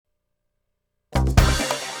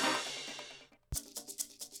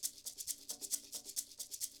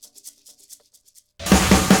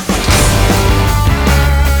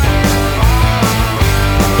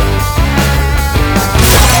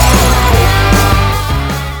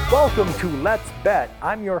Welcome to Let's Bet.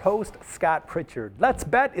 I'm your host, Scott Pritchard. Let's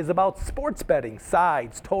Bet is about sports betting,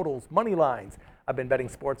 sides, totals, money lines. I've been betting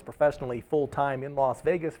sports professionally full-time in Las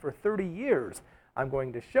Vegas for 30 years. I'm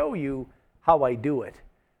going to show you how I do it.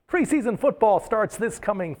 Preseason football starts this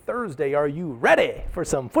coming Thursday. Are you ready for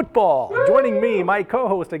some football? Joining me, my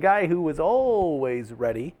co-host, a guy who is always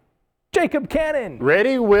ready, Jacob Cannon.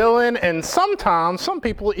 Ready, willing, and sometimes some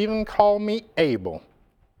people even call me able.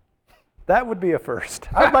 That would be a first.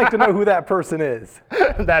 I'd like to know who that person is.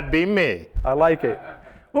 That'd be me. I like it.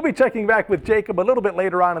 We'll be checking back with Jacob a little bit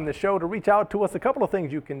later on in the show. To reach out to us, a couple of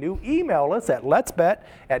things you can do. Email us at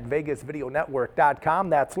letsbet@vegasvideonetwork.com.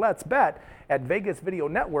 That's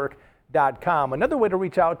letsbet@vegasvideonetwork.com. Another way to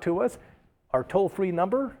reach out to us, our toll-free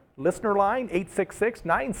number, listener line,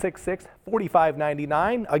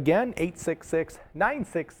 866-966-4599. Again,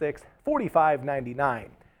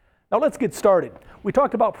 866-966-4599. Now let's get started. We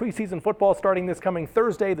talked about preseason football starting this coming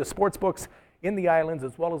Thursday. The sports books in the islands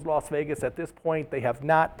as well as Las Vegas at this point, they have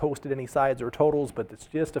not posted any sides or totals, but it's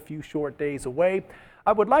just a few short days away.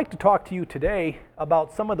 I would like to talk to you today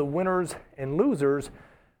about some of the winners and losers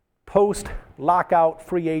post-lockout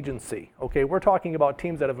free agency. Okay, we're talking about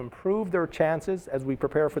teams that have improved their chances as we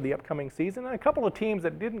prepare for the upcoming season, and a couple of teams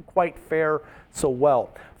that didn't quite fare so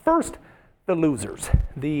well. First, the losers,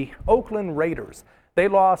 the Oakland Raiders. They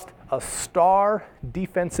lost a star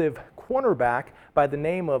defensive cornerback by the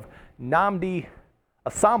name of Nnamdi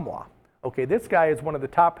Asomugha. Okay, this guy is one of the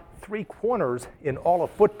top 3 corners in all of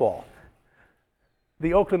football.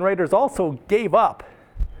 The Oakland Raiders also gave up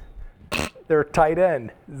their tight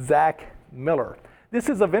end, Zach Miller. This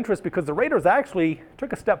is of interest because the Raiders actually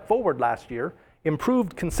took a step forward last year,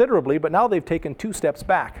 improved considerably, but now they've taken 2 steps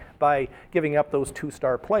back by giving up those 2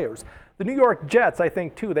 star players. The New York Jets, I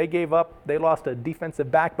think, too, they lost a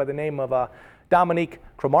defensive back by the name of Dominique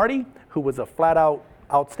Cromartie, who was a flat-out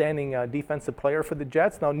outstanding defensive player for the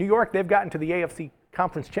Jets. Now, New York, they've gotten to the AFC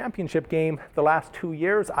Conference Championship game the last 2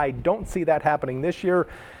 years. I don't see that happening this year,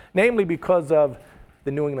 namely because of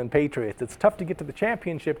the New England Patriots. It's tough to get to the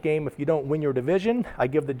championship game if you don't win your division. I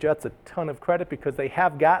give the Jets a ton of credit because they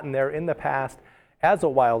have gotten there in the past as a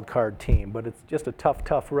wild card team, but it's just a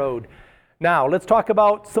tough road. Now, let's talk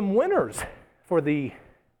about some winners for the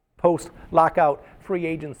post-lockout free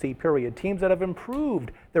agency period. Teams that have improved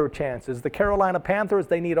their chances. The Carolina Panthers,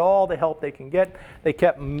 they need all the help they can get. They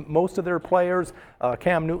kept most of their players.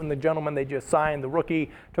 Cam Newton, the gentleman they just signed, the rookie,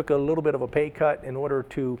 took a little bit of a pay cut in order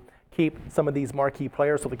to keep some of these marquee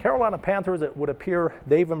players. So the Carolina Panthers, it would appear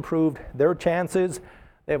they've improved their chances.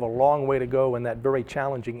 They have a long way to go in that very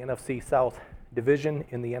challenging NFC South division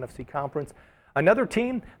in the NFC Conference. Another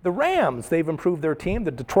team, the Rams, they've improved their team.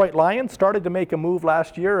 The Detroit Lions started to make a move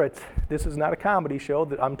last year. This is not a comedy show.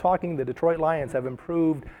 I'm talking the Detroit Lions have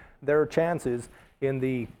improved their chances in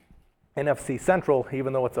the NFC Central,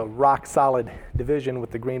 even though it's a rock-solid division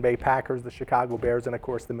with the Green Bay Packers, the Chicago Bears, and, of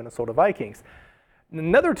course, the Minnesota Vikings.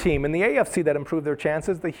 Another team in the AFC that improved their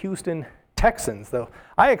chances, the Houston Texans. Though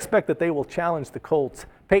I expect that they will challenge the Colts,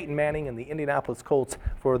 Peyton Manning and the Indianapolis Colts,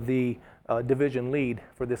 for the division lead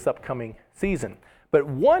for this upcoming season. But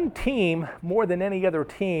one team, more than any other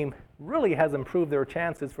team, really has improved their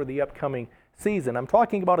chances for the upcoming season. I'm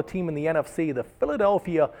talking about a team in the NFC, the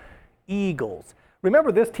Philadelphia Eagles.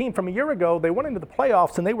 Remember this team from a year ago, they went into the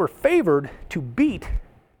playoffs and they were favored to beat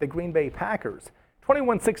the Green Bay Packers.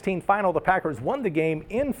 21-16 final, the Packers won the game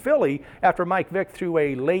in Philly after Mike Vick threw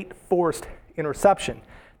a late forced interception.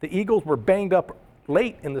 The Eagles were banged up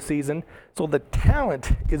late in the season, so the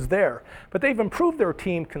talent is there. But they've improved their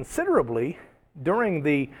team considerably during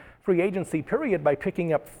the free agency period by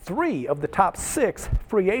picking up 3 of the top 6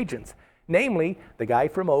 free agents, namely the guy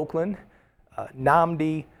from Oakland,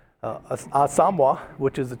 Nnamdi Asomugha,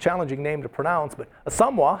 which is a challenging name to pronounce, but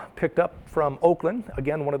Asomugha picked up from Oakland,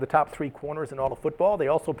 again, one of the top 3 corners in all of football. They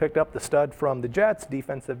also picked up the stud from the Jets,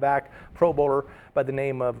 defensive back, Pro Bowler by the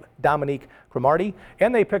name of Dominique Cromartie,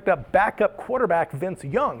 and they picked up backup quarterback Vince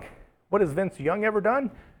Young. What has Vince Young ever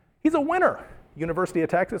done? He's a winner. University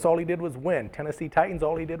of Texas, all he did was win. Tennessee Titans,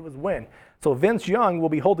 all he did was win. So Vince Young will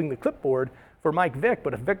be holding the clipboard for Mike Vick,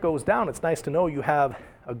 but if Vick goes down, it's nice to know you have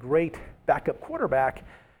a great backup quarterback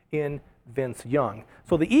in Vince Young.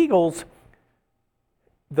 So the Eagles,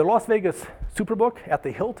 the Las Vegas Superbook at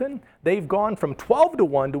the Hilton, they've gone from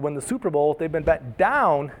 12-1 to win the Super Bowl. They've been bet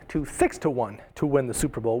down to 6-1 to win the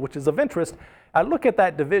Super Bowl, which is of interest. I look at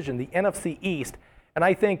that division, the NFC East, and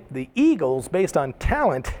I think the Eagles, based on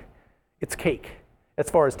talent, it's cake as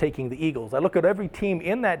far as taking the Eagles. I look at every team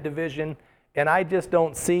in that division, and I just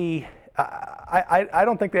don't see, I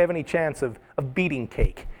don't think they have any chance of beating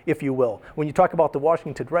cake. if you will. When you talk about the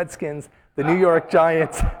Washington Redskins, the New York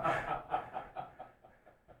Giants,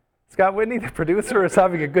 Scott Whitney, the producer, is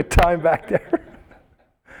having a good time back there.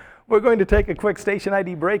 We're going to take a quick station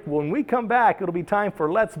ID break. When we come back, it'll be time for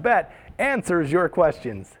Let's Bet answers your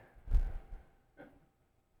questions.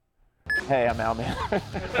 Hey, I'm Al Man. Is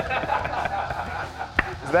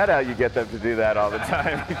that how you get them to do that all the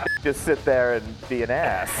time? Just sit there and be an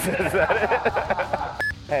ass. Is that it?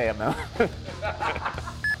 Hey, I'm Al.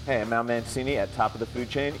 Hey, I'm Al Mancini at Top of the Food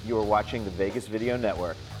Chain. You are watching the Vegas Video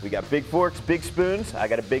Network. We got big forks, big spoons. I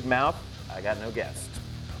got a big mouth. I got no guests.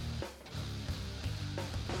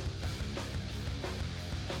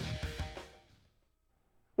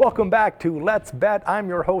 Welcome back to Let's Bet. I'm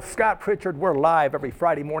your host, Scott Pritchard. We're live every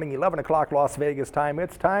Friday morning, 11 o'clock Las Vegas time.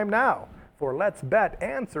 It's time now for Let's Bet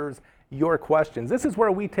answers your questions. This is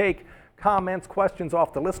where we take comments, questions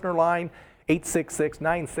off the listener line,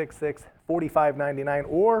 866-966-4599,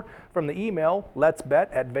 or from the email,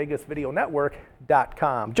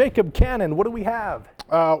 letsbet@vegasvideonetwork.com. Jacob Cannon, what do we have?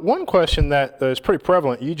 One question that is pretty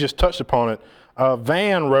prevalent, you just touched upon it.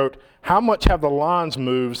 Van wrote, how much have the lines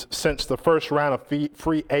moved since the first round of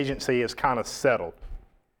free agency is kind of settled?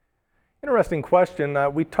 Interesting question.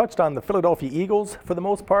 We touched on the Philadelphia Eagles for the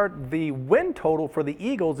most part. The win total for the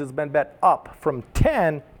Eagles has been bet up from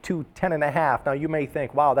 10 to 10.5. Now you may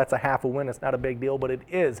think, wow, that's a half a win. It's not a big deal, but it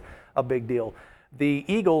is a big deal. The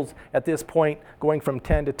Eagles at this point going from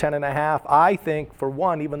 10 to 10.5, I think for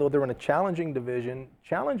one, even though they're in a challenging division,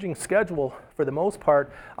 challenging schedule for the most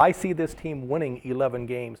part, I see this team winning 11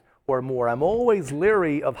 games or more. I'm always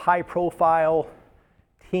leery of high profile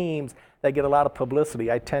teams that get a lot of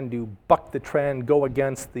publicity. I tend to buck the trend, go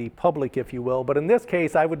against the public, if you will. But in this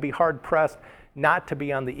case, I would be hard pressed not to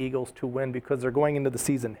be on the Eagles to win because they're going into the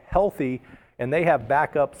season healthy and they have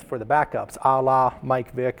backups for the backups, a la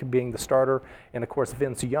Mike Vick being the starter, and of course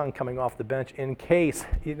Vince Young coming off the bench in case,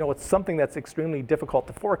 it's something that's extremely difficult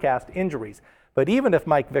to forecast, injuries. But even if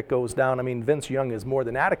Mike Vick goes down, Vince Young is more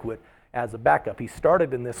than adequate as a backup. He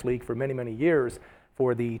started in this league for many, many years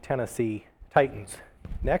for the Tennessee Titans.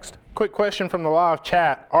 Next. Quick question from the live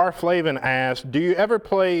chat. R. Flavin asked, do you ever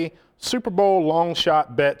play Super Bowl long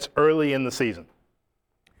shot bets early in the season?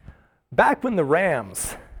 Back when the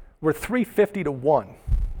Rams were 350 to 1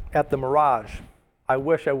 at the Mirage, I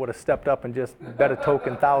wish I would have stepped up and just bet a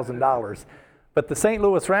token $1,000. But the St.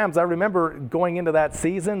 Louis Rams, I remember going into that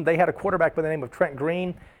season, they had a quarterback by the name of Trent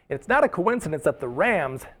Green. It's not a coincidence that the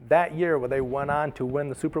Rams that year, where they went on to win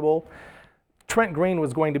the Super Bowl, Trent Green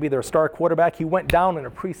was going to be their star quarterback. He went down in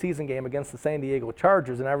a preseason game against the San Diego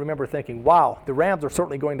Chargers, and I remember thinking, wow, the Rams are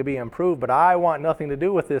certainly going to be improved, but I want nothing to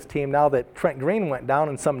do with this team now that Trent Green went down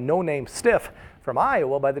and some no-name stiff from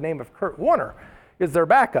Iowa by the name of Kurt Warner is their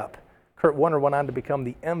backup. Kurt Warner went on to become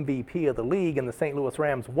the MVP of the league, and the St. Louis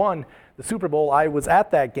Rams won the Super Bowl. I was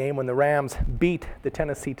at that game when the Rams beat the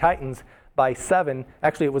Tennessee Titans by 7.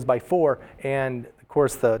 Actually, it was by 4, and of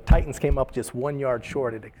course the Titans came up just 1 yard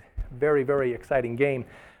short. Very, very exciting game.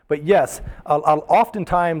 But yes,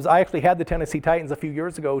 oftentimes I actually had the Tennessee Titans a few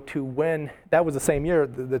years ago to win, that was the same year,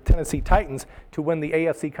 the Tennessee Titans to win the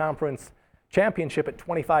AFC Conference Championship at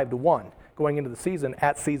 25 to 1 going into the season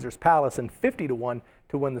at Caesars Palace, and 50 to 1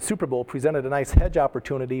 to win the Super Bowl. Presented a nice hedge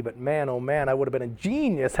opportunity, but man, oh man, I would have been a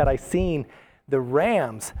genius had I seen the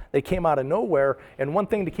Rams. They came out of nowhere. And one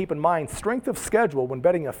thing to keep in mind, strength of schedule when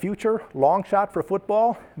betting a future long shot for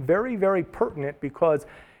football, very, very pertinent, because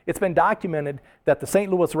it's been documented that the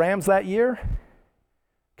St. Louis Rams that year,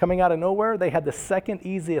 coming out of nowhere, they had the second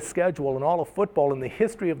easiest schedule in all of football in the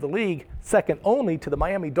history of the league, second only to the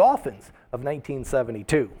Miami Dolphins of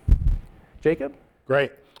 1972. Jacob?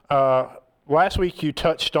 Great. Last week you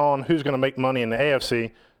touched on who's going to make money in the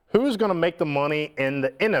AFC. Who's going to make the money in the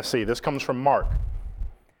NFC? This comes from Mark.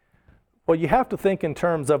 Well, you have to think in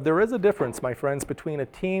terms of, there is a difference, my friends, between a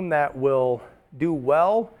team that will do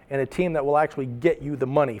well and a team that will actually get you the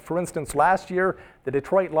money. For instance, last year, the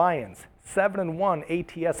Detroit Lions,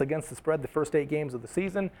 7-1 ATS against the spread the first 8 games of the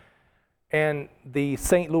season, and the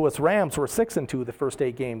St. Louis Rams were 6-2 the first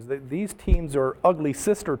 8 games. These teams are ugly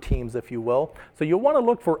sister teams, if you will. So you'll want to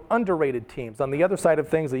look for underrated teams. On the other side of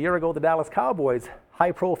things, a year ago, the Dallas Cowboys,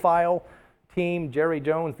 high-profile team, Jerry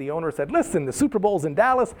Jones, the owner, said, listen, the Super Bowl's in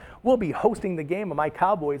Dallas. We'll be hosting the game, and my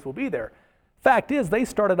Cowboys will be there. Fact is, they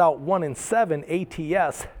started out 1-7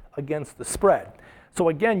 ATS against the spread. So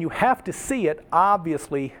again, you have to see it,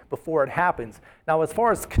 obviously, before it happens. Now, as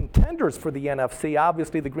far as contenders for the NFC,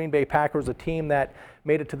 obviously the Green Bay Packers, a team that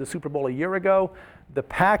made it to the Super Bowl a year ago. The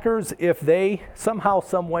Packers, if they somehow,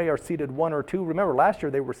 some way are seeded 1 or 2, remember last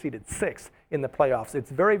year they were seeded 6 in the playoffs.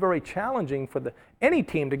 It's very, very challenging for any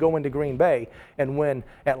team to go into Green Bay and win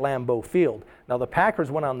at Lambeau Field. Now, the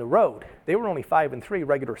Packers went on the road. They were only 5-3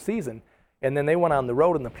 regular season, and then they went on the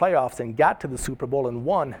road in the playoffs and got to the Super Bowl and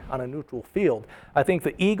won on a neutral field. I think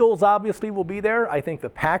the Eagles obviously will be there. I think the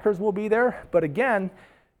Packers will be there. But again,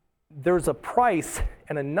 there's a price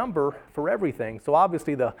and a number for everything. So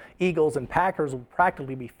obviously the Eagles and Packers will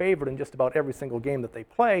practically be favored in just about every single game that they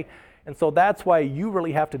play. And so that's why you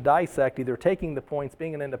really have to dissect either taking the points,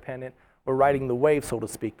 being an independent, or riding the wave, so to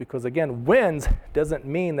speak. Because again, wins doesn't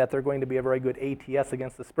mean that they're going to be a very good ATS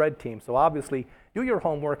against the spread team. So obviously, do your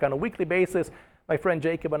homework on a weekly basis. My friend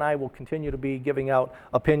Jacob and I will continue to be giving out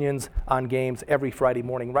opinions on games every Friday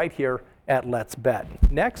morning right here at Let's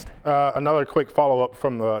Bet. Next. Another quick follow-up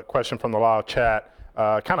from the question from the live chat,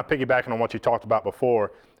 kind of piggybacking on what you talked about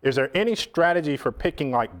before. Is there any strategy for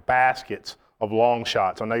picking like baskets of long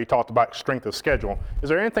shots? I know you talked about strength of schedule. Is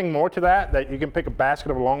there anything more to that you can pick a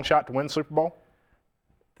basket of a long shot to win Super Bowl?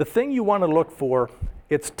 The thing you want to look for,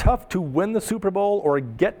 it's tough to win the Super Bowl or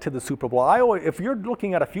get to the Super Bowl. If you're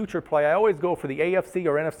looking at a future play, I always go for the AFC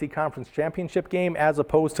or NFC Conference Championship game as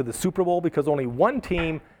opposed to the Super Bowl, because only one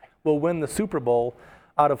team will win the Super Bowl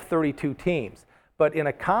out of 32 teams. But in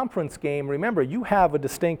a conference game, remember, you have a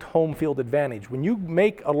distinct home field advantage. When you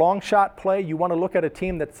make a long shot play, you want to look at a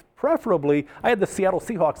team that's preferably, I had the Seattle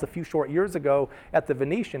Seahawks a few short years ago at the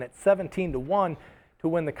Venetian at 17-1 to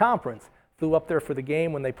win the conference. Flew up there for the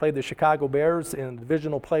game when they played the Chicago Bears in a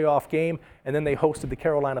divisional playoff game, and then they hosted the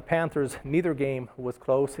Carolina Panthers. Neither game was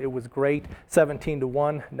close. It was great,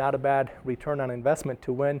 17-1, not a bad return on investment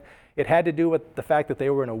to win. It had to do with the fact that they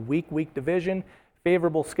were in a weak division,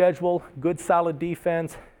 favorable schedule, good solid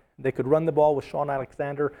defense. They could run the ball with Sean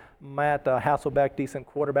Alexander, Matt Hasselbeck, decent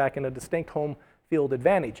quarterback, and a distinct home field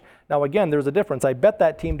advantage. Now again, there's a difference. I bet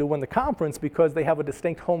that team to win the conference because they have a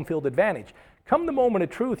distinct home field advantage. Come the moment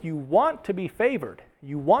of truth, you want to be favored.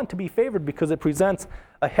 You want to be favored because it presents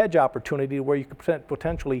a hedge opportunity where you could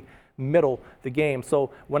potentially middle the game.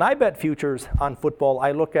 So when I bet futures on football,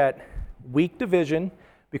 I look at weak division,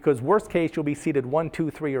 because worst case you'll be seeded 1, 2,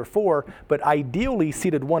 3, or 4, but ideally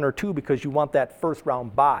seeded 1 or 2 because you want that first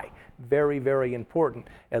round bye. Very, very important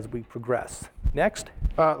as we progress. Next.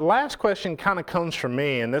 Last question kind of comes from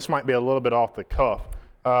me, and this might be a little bit off the cuff.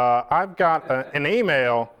 I've got an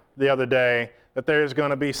email the other day that there's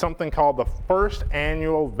going to be something called the first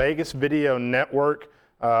annual Vegas Video Network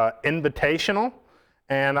Invitational,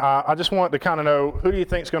 and I just want to kind of know, who do you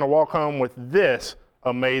think is going to walk home with this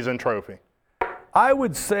amazing trophy? I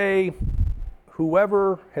would say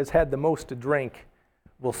whoever has had the most to drink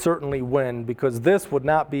will certainly win, because this would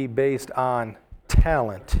not be based on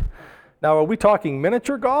talent. Now, are we talking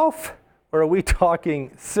miniature golf or are we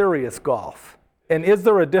talking serious golf? And is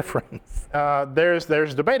there a difference?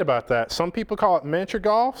 There's debate about that. Some people call it miniature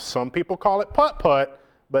golf, some people call it putt-putt,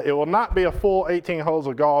 but it will not be a full 18 holes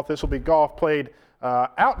of golf. This will be golf played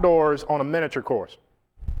outdoors on a miniature course.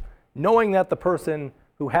 Knowing that the person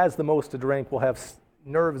who has the most to drink will have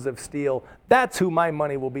nerves of steel, that's who my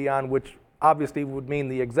money will be on, which obviously would mean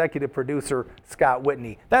the executive producer, Scott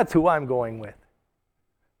Whitney. That's who I'm going with.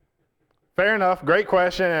 Fair enough. Great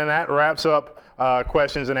question, and that wraps up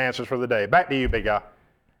questions and answers for the day. Back to you, big guy.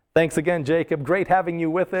 Thanks again, Jacob. Great having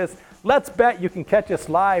you with us. Let's Bet you can catch us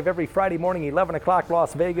live every Friday morning, 11 o'clock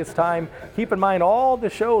Las Vegas time. Keep in mind all the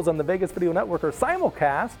shows on the Vegas Video Network are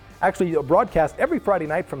simulcast, actually broadcast every Friday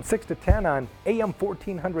night from 6 to 10 on AM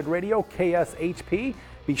 1400 radio, KSHP.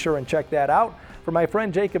 Be sure and check that out. For my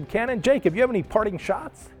friend Jacob Cannon. Jacob, you have any parting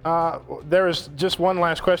shots? There is just one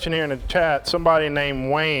last question here in the chat. Somebody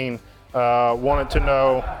named Wayne wanted to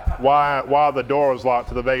know why the door was locked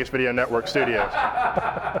to the Vegas Video Network studios.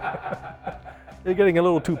 You're getting a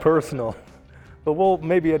little too personal, but we'll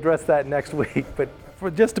maybe address that next week. But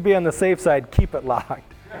just to be on the safe side, keep it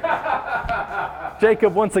locked.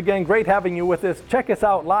 Jacob, once again, great having you with us. Check us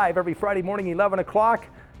out live every Friday morning, 11 o'clock.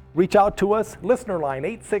 Reach out to us. Listener line,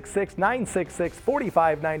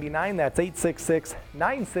 866-966-4599. That's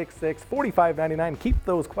 866-966-4599. Keep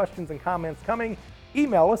those questions and comments coming.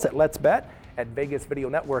 Email us at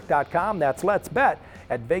letsbet@vegasvideonetwork.com. That's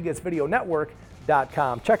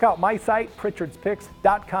letsbet@vegasvideonetwork.com. Check out my site,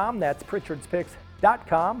 pritchardspicks.com. That's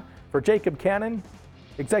pritchardspicks.com. For Jacob Cannon,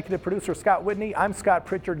 executive producer Scott Whitney, I'm Scott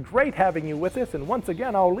Pritchard. Great having you with us. And once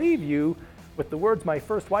again, I'll leave you with the words my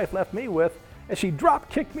first wife left me with as she drop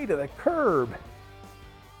kicked me to the curb.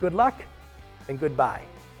 Good luck and goodbye.